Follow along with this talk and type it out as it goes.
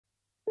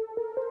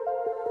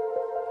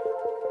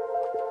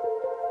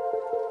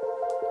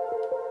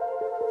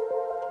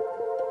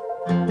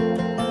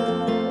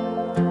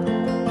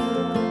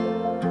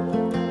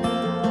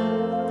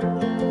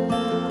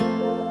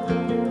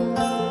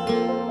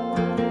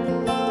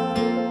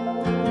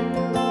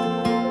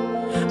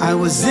I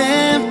was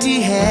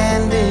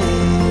empty-handed,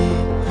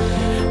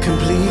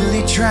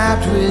 completely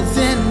trapped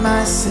within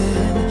my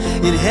sin.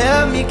 It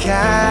held me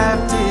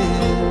captive,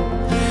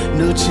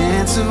 no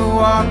chance of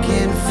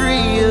walking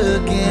free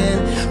again.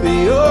 But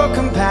your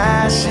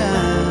compassion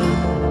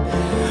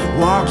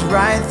walked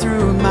right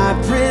through my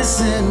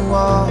prison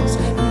walls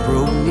and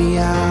broke me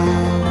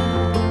out.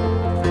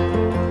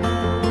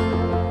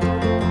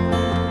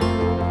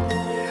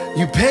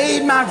 You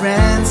paid my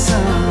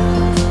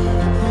ransom,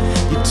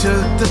 you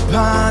took the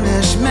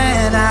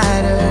punishment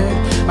I'd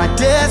earned. My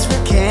debts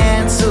were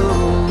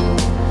canceled,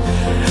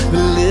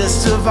 the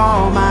list of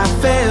all my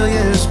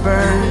failures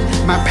burned.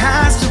 My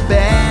past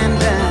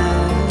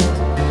abandoned,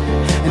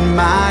 and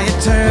my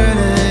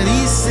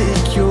eternity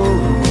secure.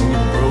 When you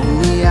broke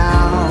me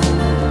out,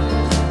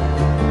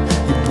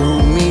 you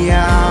broke me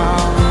out.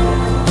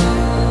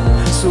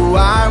 So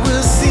I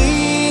will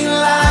sing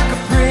like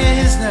a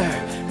prisoner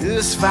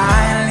who's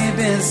finally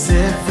been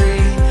set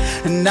free,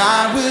 and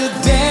I will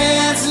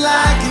dance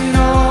like an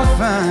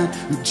orphan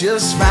who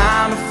just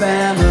found a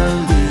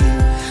family,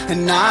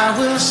 and I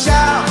will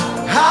shout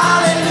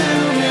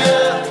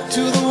hallelujah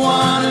to the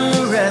one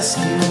who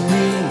rescued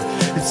me.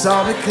 It's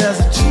all because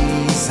of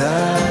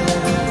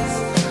Jesus,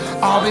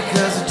 all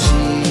because of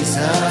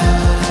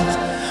Jesus.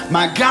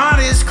 My God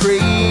is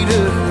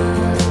greater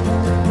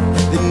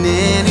than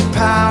any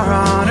power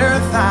on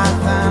earth I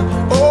found.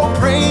 Oh,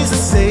 praise the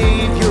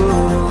Savior.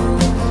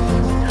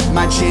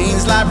 My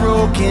chains lie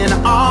broken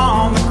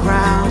on the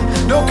ground.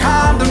 No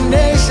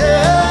condemnation,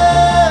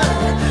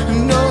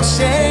 no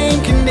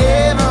shame can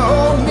never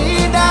hold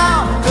me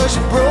down. 'Cause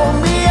you broke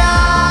me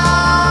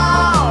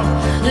out,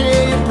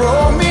 yeah, you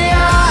broke me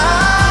out.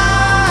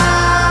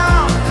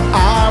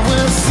 I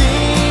will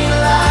sing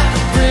like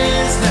a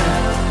prisoner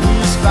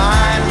who's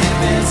finally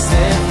been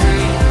set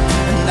free,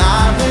 and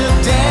I will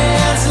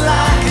dance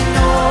like an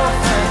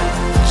orphan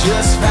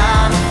just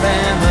found a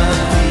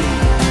family,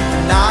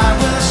 and I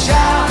will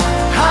shout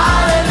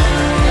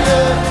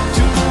hallelujah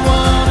to the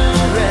one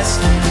who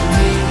rescued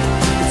me.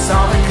 It's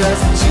all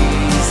because of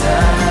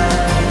Jesus,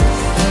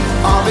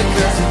 all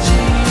because of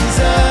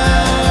Jesus.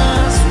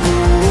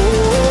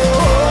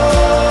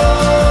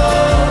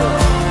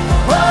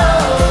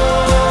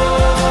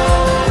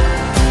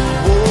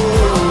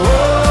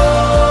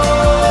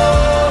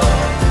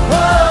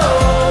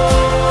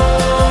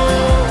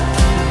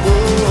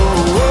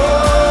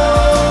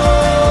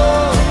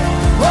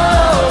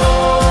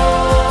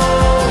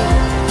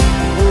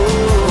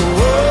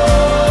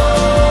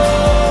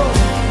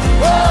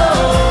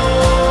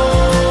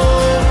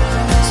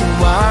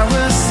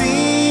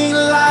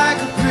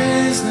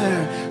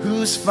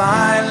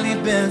 Finally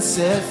been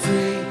set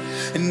free,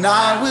 and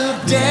I will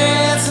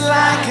dance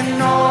like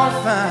an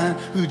orphan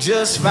who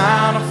just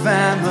found a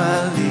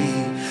family,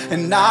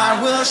 and I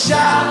will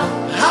shout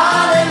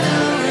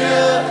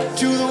hallelujah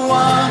to the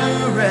one who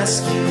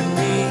rescued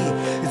me.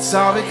 It's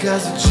all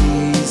because of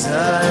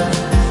Jesus,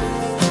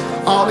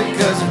 all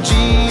because of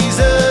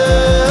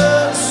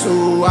Jesus. So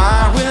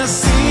I will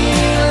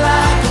sing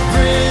like a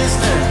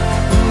prisoner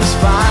who's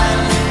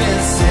finally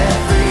been set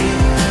free.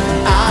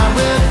 I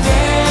will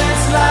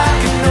dance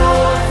like an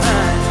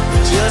orphan who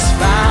just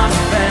found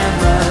a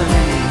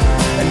family,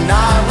 and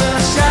I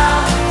will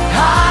shout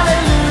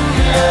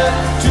hallelujah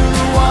to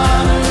the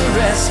one who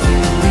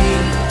rescued me.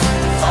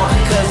 All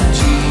because of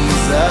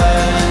Jesus,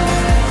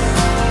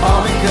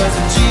 all because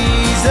of Jesus.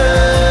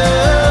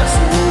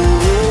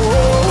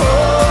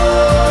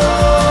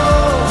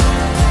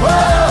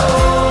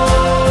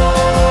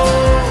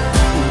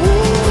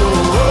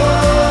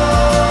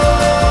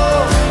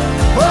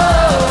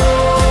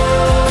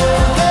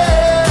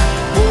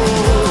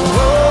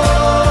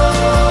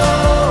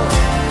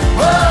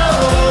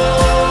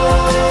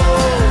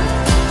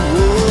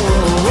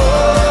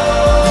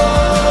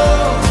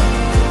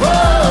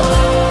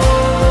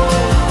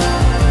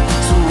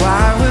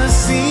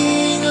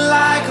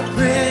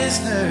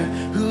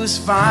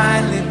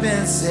 Finally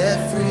been set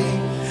free,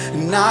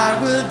 and I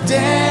will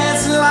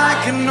dance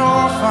like an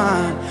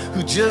orphan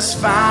who just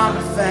found a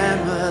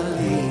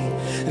family,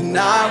 and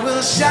I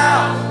will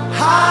shout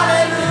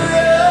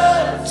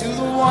hallelujah to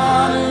the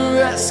one who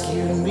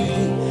rescued me.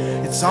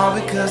 It's all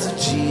because of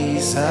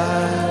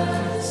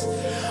Jesus,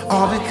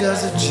 all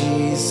because of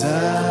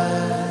Jesus.